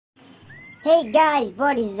Hey guys,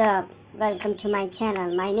 what is up? Welcome to my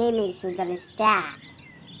channel. My name is Sujal Star.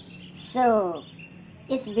 So,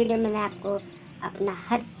 इस video में मैं आपको अपना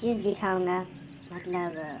हर चीज़ दिखाऊंगा,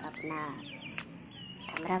 मतलब अपना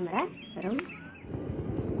कमरा, मेरा room.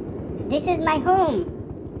 This is my home.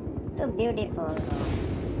 So beautiful.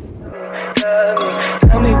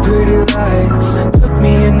 Tell me pretty lies, look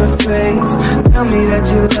me in the face. Tell me that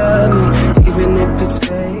you love me, even if it's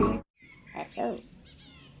fake. Let's go.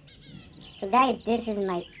 So guys, this is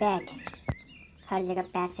my bed. हर जगह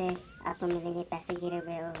पैसे आपको मिलेंगे, पैसे गिरे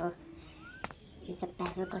हुए हो. इन सब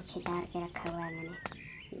पैसों को छिपा के रखा हुआ है मैंने.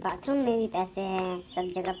 बाथरूम में भी पैसे हैं, सब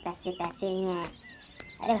जगह पैसे पैसे ही हैं.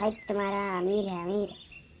 अरे भाई तुम्हारा अमीर है, अमीर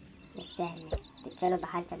इस शहर में. तो चलो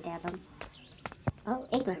बाहर चलते हैं अब हम. ओह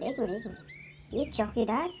एक मिनट. ये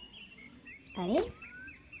चौकीदार, अरे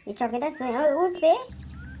ये चौकीदार सोए. और उठ पे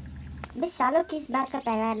बे सालों किस बात का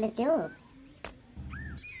पैगार लेते हो.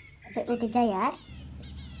 अबे उठ जा यार.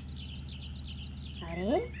 अरे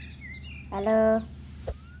हेलो,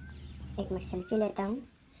 एक मिनट सेल्फी लेता हूँ,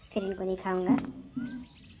 फिर इनको दिखाऊंगा.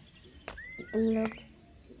 तुम लोग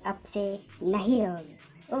अब से नहीं रहोगे.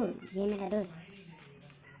 ओह ये मेरा दोस्त,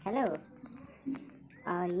 हेलो.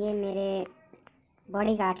 और ये मेरे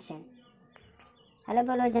बॉडीगार्ड्स हैं. हेलो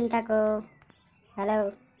बोलो जनता को. Hello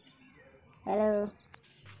hello.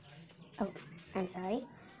 Oh I am sorry.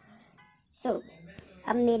 सो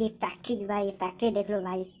अब मेरी फैक्ट्री भाई, फैक्ट्री देख लो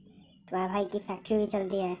भाई. तुम्हारे भाई की फैक्ट्री भी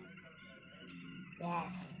चलती है.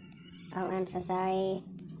 Yes. Oh I am so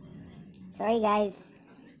sorry guys.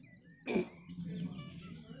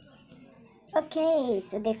 Okay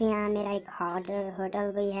so देखो यहाँ मेरा एक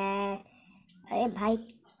होटल भी है. अरे भाई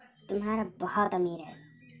तुम्हारा बहुत अमीर है.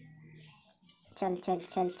 चल चल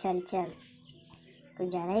चल चल चल. कुछ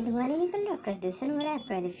ज़्यादा ही धुआं नहीं निकल रहा, प्रदूषण हो रहा है,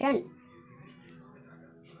 प्रदूषण.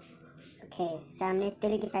 ओके सामने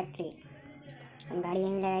तेल की फैक्ट्री. हम गाड़ी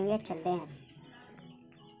यहीं लगाएंगे, चलते हैं.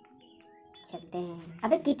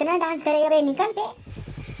 अबे कितना डांस करेगा बे, निकल पे.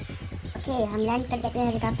 ओके हम लैंड कर देते हैं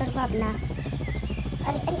हेलीकॉप्टर को अपना.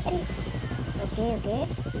 अरे okay no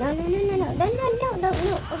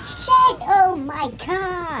shit. Oh my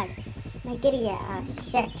God, मैं गिर गया.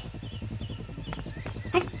 शिट.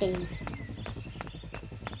 हट.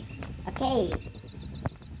 Okay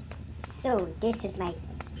so this is my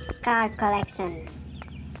car collections.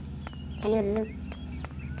 Can you look?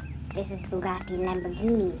 This is Bugatti,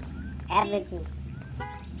 Lamborghini, everything.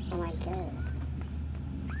 Oh my god.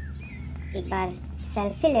 एक बार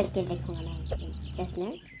सेल्फी लेके देखूंगा मैं. Just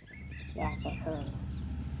minute. यार देखो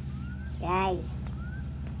guys,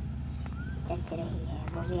 चल रही है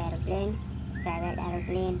वो भी एरोप्लेन, प्राइवेट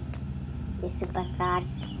एरोप्लेन, ये सुपर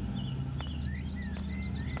कार्स.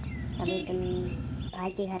 कभी तुम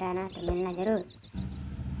भाई के घर आना तो मिलना जरूर.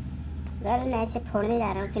 वेल मैं इसे फोड़ने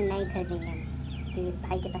जा रहा हूँ, फिर नहीं खरीदेंगे हम, क्योंकि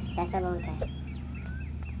भाई के पास पैसा बहुत है.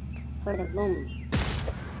 फोड़ दो. Boom.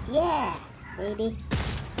 Yeah baby,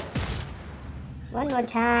 one more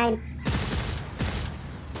time.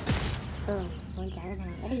 ओह बहुत ज़्यादा था.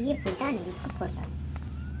 अरे ये फूटा नहीं, इसको फोड़ता हूँ.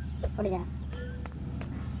 फोड़ जा.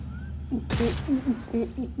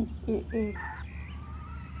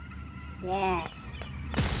 Yes.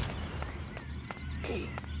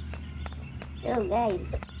 So guys,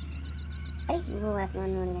 अरे वो आसमान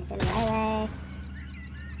में उड़ गया. चलो बाय बाय.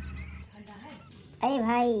 अरे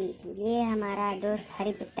भाई ये हमारा दोस्त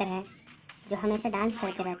हरिपुत्र है जो हमेशा डांस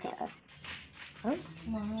करते रहते हैं.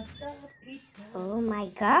 Oh my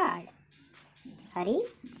God. हरी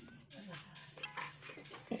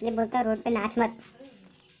इसलिए बोलता रोड पे नाच मत,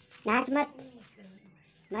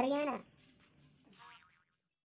 मर गया ना.